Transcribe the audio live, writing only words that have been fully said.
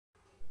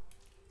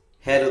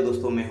Hello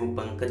दोस्तों, मैं हूं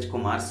पंकज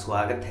कुमार।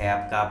 स्वागत है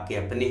आपका आपके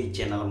अपने ही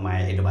चैनल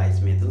माय एडवाइस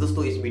में। तो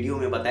दोस्तों, इस वीडियो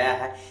में बताया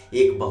है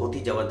एक बहुत ही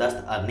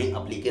ज़बरदस्त अर्निंग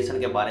एप्लीकेशन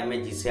के बारे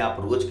में, जिससे आप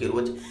रोज़ के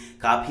रोज़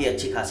काफ़ी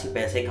अच्छी खासी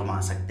पैसे कमा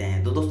सकते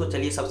हैं। तो दोस्तों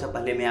चलिए, सबसे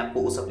पहले मैं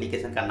आपको उस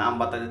एप्लीकेशन का नाम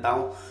बता देता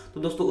हूं। तो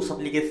दोस्तों, उस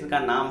एप्लीकेशन का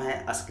नाम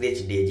है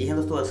स्क्रैच डे। जी हाँ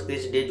दोस्तों,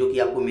 स्क्रैच डे, जो कि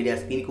आपको मेरे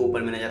स्क्रीन के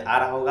ऊपर में नज़र आ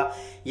रहा होगा,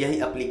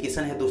 यही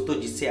एप्लीकेशन है दोस्तों,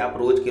 जिससे आप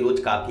रोज़ के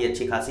रोज़ काफ़ी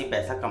अच्छी खासी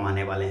पैसा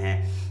कमाने वाले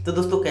हैं। तो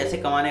दोस्तों, कैसे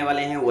कमाने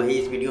वाले हैं वही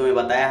इस वीडियो में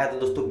बताया है। तो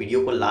दोस्तों,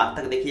 वीडियो को लास्ट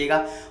तक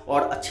देखिएगा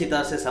और अच्छी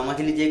तरह से समझ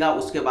लीजिएगा।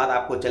 उसके बाद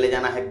आपको चले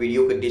जाना है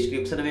वीडियो के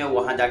डिस्क्रिप्शन में,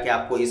 वहां जाके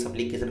आपको इस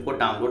एप्लीकेशन को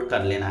डाउनलोड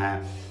कर लेना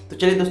है। तो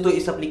चलिए दोस्तों,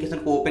 इस एप्लीकेशन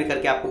को ओपन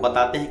करके आपको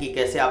बताते हैं कि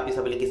कैसे आप इस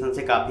एप्लीकेशन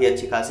से काफ़ी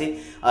अच्छी खासी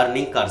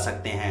अर्निंग कर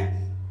सकते हैं।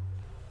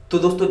 तो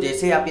दोस्तों,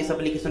 जैसे आप इस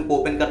एप्लीकेशन को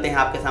ओपन करते हैं,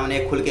 आपके सामने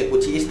खुल के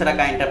कुछ इस तरह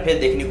का इंटरफेस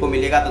देखने को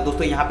मिलेगा। तो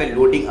दोस्तों, यहाँ पे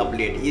लोडिंग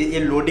अपडेट, ये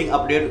लोडिंग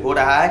अपडेट हो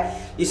रहा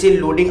है। इसे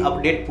लोडिंग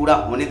अपडेट पूरा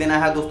होने देना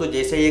है दोस्तों।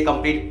 जैसे ये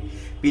कंप्लीट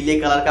पीले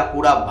कलर का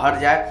पूरा भर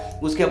जाए,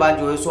 उसके बाद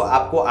जो है सो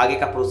आपको आगे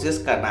का प्रोसेस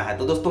करना है।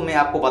 तो दोस्तों, मैं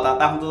आपको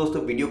बताता हूं। तो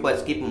दोस्तों, वीडियो को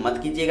स्किप मत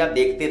कीजिएगा,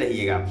 देखते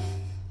रहिएगा।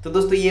 तो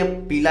दोस्तों, ये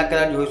पीला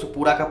कलर जो है सो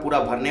पूरा का पूरा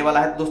भरने वाला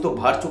है। तो दोस्तों,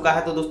 भर चुका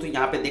है। तो दोस्तों,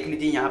 यहाँ पे देख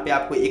लीजिए, यहाँ पे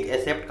आपको एक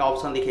एक्सेप्ट का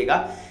ऑप्शन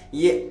दिखेगा।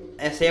 ये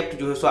एक्सेप्ट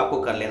जो है सो आपको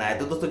कर लेना है।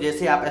 तो दोस्तों,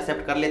 जैसे आप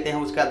एक्सेप्ट कर लेते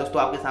हैं, उसका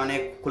दोस्तों आपके सामने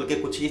खुल के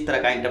कुछ इस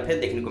तरह का इंटरफेस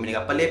देखने को मिलेगा।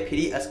 पहले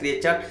free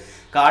scratcher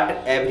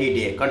card every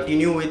day,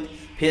 continue with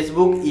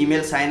Facebook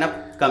email sign up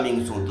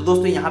coming soon. तो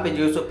दोस्तों, यहाँ पे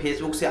जो है सो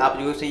फेसबुक से आप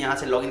जो है सो यहाँ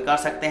से लॉगिन कर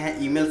सकते हैं।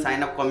 Email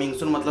sign up coming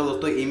soon मतलब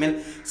दोस्तों, ईमेल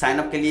साइन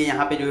अप के लिए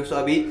यहाँ पे जो है सो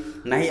अभी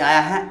नहीं आया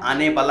है,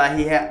 आने वाला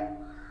ही है।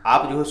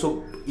 आप जो है सो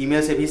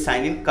ईमेल से भी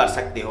साइन इन कर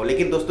सकते हो,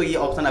 लेकिन दोस्तों ये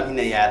ऑप्शन अभी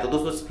नहीं आया। तो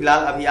दोस्तों,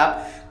 फिलहाल अभी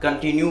आप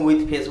कंटिन्यू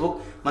विथ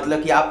फेसबुक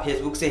मतलब कि आप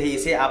फेसबुक से ही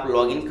इसे आप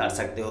लॉगिन कर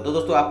सकते हो। तो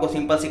दोस्तों, आपको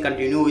simple C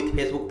continue with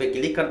Facebook पे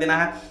क्लिक कर देना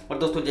है। और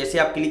दोस्तों, जैसे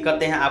आप क्लिक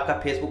करते हैं, आपका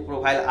फेसबुक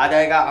प्रोफाइल आ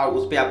जाएगा और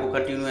उस पर आपको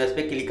कंटिन्यूअस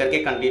पे क्लिक करके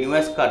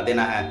कंटिन्यूअस कर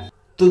देना है।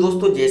 तो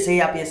दोस्तों, जैसे ही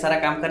आप ये सारा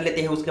काम कर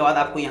लेते हैं, उसके बाद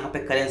आपको यहाँ पे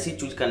करेंसी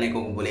चूज करने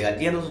को बोलेगा।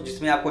 जी हाँ दोस्तों,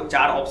 जिसमें आपको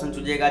 4 option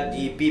चूजेगा,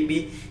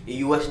 GPP,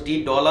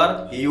 USD,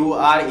 dollar,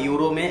 यूआर,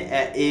 euro में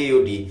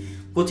एयूडी,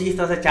 कुछ इस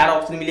तरह से 4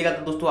 ऑप्शन मिलेगा।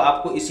 तो दोस्तों,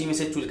 आपको इसी में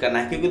से चूज करना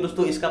है, क्योंकि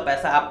दोस्तों इसका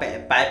पैसा आप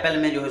पेपैल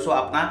में जो है सो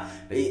अपना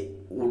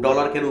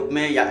डॉलर के रूप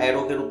में या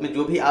एरो के रूप में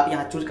जो भी आप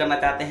यहाँ चूज करना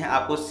चाहते हैं,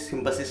 आपको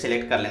सिंपल से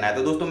सिलेक्ट कर लेना है।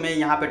 तो दोस्तों, मैं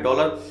यहाँ पे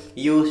डॉलर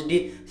यूएसडी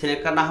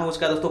सिलेक्ट करना है।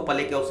 उसका दोस्तों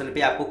प्ले के ऑप्शन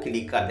पे आपको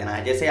क्लिक कर देना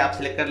है। जैसे आप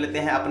सिलेक्ट कर लेते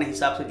हैं, अपने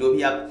हिसाब से जो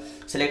भी आप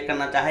सिलेक्ट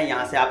करना चाहें,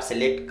 यहाँ से आप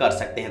सिलेक्ट कर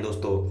सकते हैं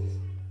दोस्तों।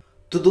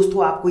 तो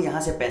दोस्तों, आपको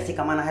यहाँ से पैसे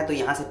कमाना है। तो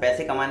यहाँ से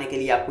पैसे कमाने के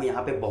लिए आपको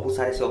यहाँ पे बहुत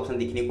सारे से ऑप्शन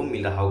दिखने को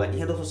मिल रहा होगा। जी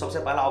हाँ दोस्तों, सबसे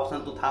पहला ऑप्शन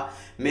तो था,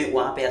 मैं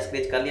वहाँ पे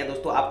स्क्रैच कर लिया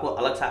दोस्तों। आपको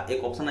अलग सा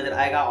एक ऑप्शन नजर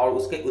आएगा और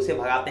उसे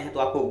भगाते हैं तो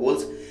आपको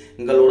गोल्स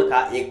गलोर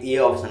का एक ये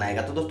ऑप्शन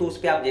आएगा। तो दोस्तों, उस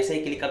पर आप जैसे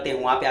ही क्लिक करते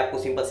हैं, वहाँ पे आपको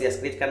सिंपल से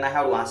स्क्रैच करना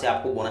है और वहाँ से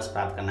आपको बोनस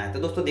प्राप्त करना है। तो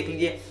दोस्तों, देख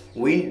लीजिए,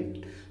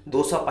 विन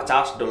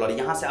 $250,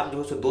 यहाँ से आप जो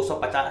है सो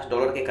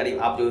 $250 के करीब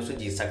आप जो है सो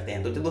जीत सकते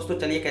हैं। तो दोस्तों,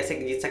 चलिए कैसे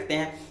जीत सकते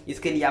हैं।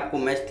 इसके लिए आपको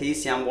match 3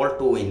 Shyam ball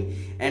to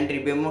win and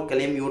remember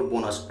claim your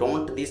bonus,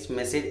 don't this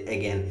message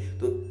again.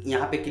 तो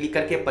यहाँ पे क्लिक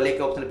करके प्ले के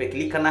ऑप्शन पे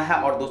क्लिक करना है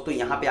और दोस्तों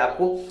यहाँ पे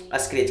आपको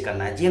स्क्रैच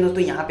करना है। जी हाँ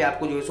दोस्तों, यहाँ पे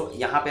आपको जो है सो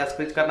यहाँ पे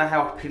स्क्रैच करना है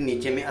और फिर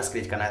नीचे में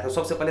स्क्रैच करना है। तो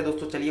सबसे पहले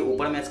दोस्तों, चलिए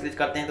ऊपर में स्क्रैच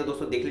करते हैं। तो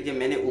दोस्तों, देख लीजिए,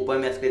 मैंने ऊपर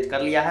में स्क्रैच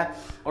कर लिया है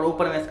और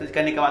ऊपर में स्क्रैच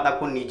करने के बाद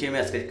आपको नीचे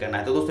में स्क्रैच करना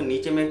है। तो दोस्तों,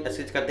 नीचे में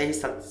स्क्रैच करते ही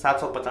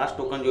 750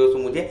 टोकन जो है सो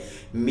मुझे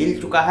मिल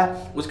चुका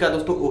है। उसका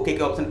दोस्तों ओके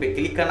के ऑप्शन पे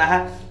क्लिक करना है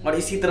और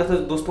इसी तरह से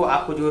दोस्तों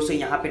आपको जो है सो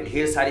यहाँ पे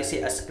ढेर सारी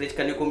से स्क्रैच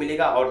करने को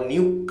मिलेगा। और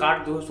न्यू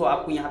कार्ड जो है सो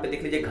आपको यहाँ पे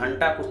देख लीजिए,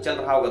 घंटा कुछ चल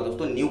रहा होगा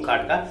दोस्तों न्यू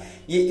कार्ड का।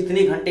 ये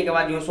इतने घंटे के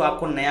बाद जो है सो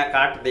आपको नया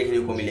कार्ड देखने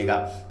को मिलेगा।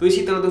 तो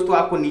इसी तरह दोस्तों,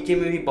 आपको नीचे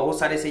में भी बहुत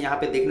सारे से यहाँ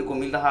पे देखने को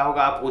मिल रहा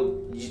होगा। आपको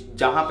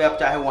जहां पे आप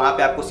चाहे वहां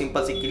पे आपको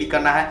सिंपल से क्लिक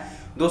करना है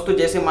दोस्तों।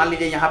 जैसे मान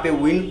लीजिए, यहाँ पे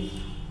विन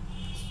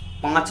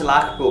 5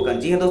 लाख टोकन।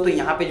 जी हाँ दोस्तों,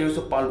 यहाँ पे जो है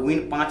सो विन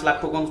 5 लाख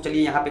टोकन।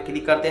 चलिए यहाँ पे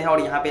क्लिक करते हैं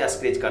और यहाँ पे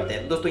स्क्रैच करते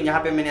हैं। तो दोस्तों, यहाँ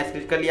पे मैंने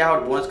स्क्रैच कर लिया है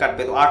और बोनस कार्ड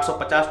पे तो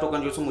 850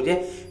 टोकन जो है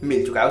मुझे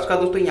मिल चुका है। उसका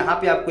दोस्तों यहाँ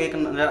पे आपको एक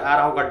नजर आ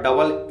रहा होगा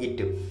डबल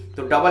इट।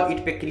 तो डबल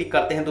इट पे क्लिक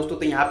करते हैं दोस्तों।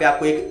 तो यहाँ पे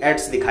आपको एक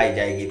एड्स दिखाई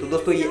जाएगी। तो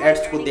दोस्तों, ये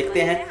एड्स को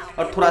देखते हैं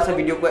और थोड़ा सा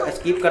वीडियो को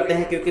स्किप करते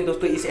हैं, क्योंकि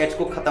दोस्तों इस एड्स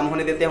को खत्म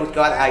होने देते हैं। उसके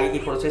बाद आगे की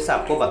प्रोसेस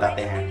आपको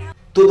बताते हैं।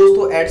 तो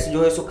दोस्तों, एड्स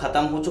जो है सो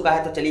खत्म हो चुका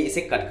है। तो चलिए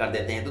इसे कट कर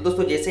देते हैं। तो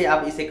दोस्तों, जैसे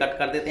आप इसे कट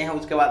कर देते हैं,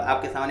 उसके बाद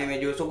आपके सामने में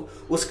जो है सो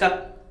उसका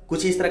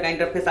कुछ इस तरह का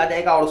इंटरफेस आ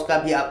जाएगा और उसका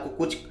भी आपको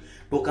कुछ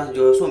टोकन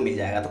जो है सो मिल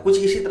जाएगा। तो कुछ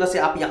इसी तरह से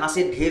आप यहाँ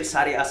से ढेर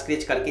सारे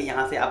स्क्रैच करके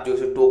यहाँ से आप जो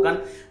है टोकन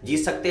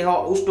जीत सकते हो।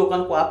 और उस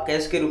टोकन को आप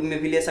कैश के रूप में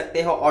भी ले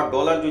सकते हो और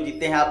डॉलर जो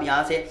जीते हैं आप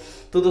यहाँ से,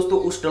 तो दोस्तों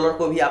उस डॉलर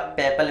को भी आप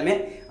पेपैल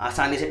में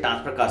आसानी से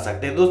ट्रांसफर कर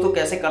सकते हैं। दोस्तों,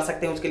 कैसे कर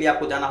सकते हैं, उसके लिए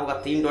आपको जाना होगा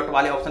 3 डॉट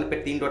वाले ऑप्शन पे।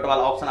 3 डॉट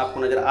वाला ऑप्शन आपको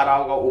नजर आ रहा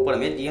होगा ऊपर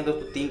में। जी हाँ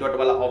दोस्तों, 3 डॉट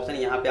वाला ऑप्शन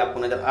यहाँ पे आपको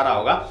नजर आ रहा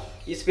होगा।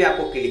 इस पर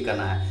आपको क्लिक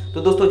करना है।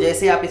 तो दोस्तों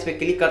जैसे आप इस पर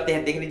क्लिक करते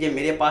हैं, देख लीजिए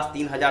मेरे पास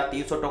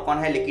 3300 टोकन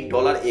है, लेकिन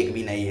डॉलर एक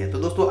भी नहीं है। तो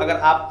दोस्तों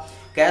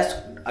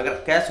अगर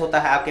कैश होता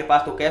है आपके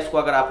पास, तो कैश को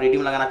अगर आप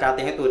रिडीम लगाना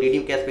चाहते हैं तो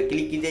रिडीम कैश पे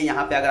क्लिक कीजिए।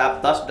 यहाँ पे अगर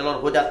आप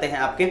 $10 हो जाते हैं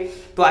आपके,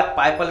 तो आप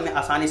पाईपल में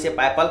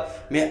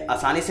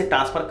आसानी से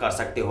ट्रांसफर कर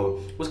सकते हो।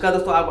 उसका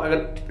दोस्तों आप अगर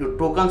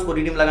टोकन्स को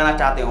रिडीम लगाना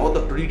चाहते हो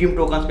तो रिडीम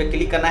टोकन्स पे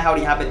क्लिक करना है और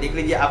यहाँ पे देख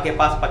लीजिए आपके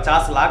पास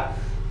 50 लाख,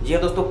 जी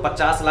हाँ दोस्तों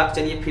 50 लाख।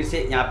 चलिए फिर से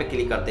यहाँ पे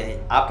क्लिक करते हैं।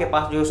 आपके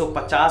पास जो है सो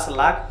 50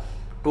 लाख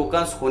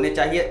टोकन्स होने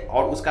चाहिए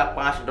और उसका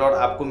 $5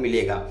 आपको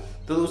मिलेगा।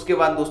 तो उसके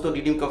बाद दोस्तों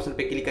रिडीम के ऑप्शन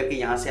पे क्लिक करके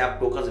यहाँ से आप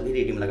टोकन्स भी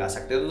रिडीम लगा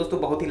सकते हो। तो दोस्तों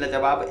बहुत ही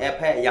लाजवाब ऐप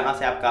है, यहाँ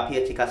से आप काफ़ी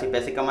अच्छी खासी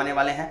पैसे कमाने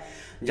वाले हैं।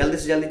 जल्दी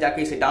से जल्दी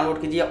जाके इसे डाउनलोड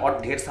कीजिए और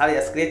ढेर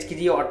सारे स्क्रैच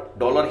कीजिए और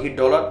डॉलर ही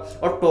डॉलर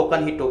और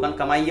टोकन ही टोकन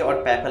कमाइए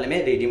और पेपल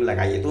में रिडीम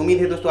लगाइए। तो उम्मीद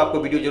है दोस्तों आपको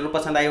वीडियो जरूर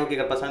पसंद आई होगी।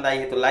 अगर पसंद आई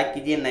है तो लाइक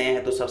कीजिए, नए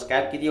हैं तो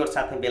सब्सक्राइब कीजिए और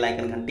साथ में बेल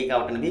आइकन घंटी का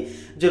बटन भी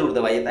जरूर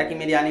दबाइए, ताकि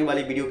मेरी आने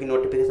वाली वीडियो की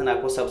नोटिफिकेशन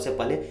आपको सबसे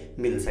पहले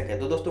मिल सके।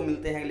 तो दोस्तों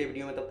मिलते हैं अगले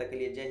वीडियो में, तब तक के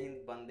लिए जय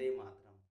हिंद।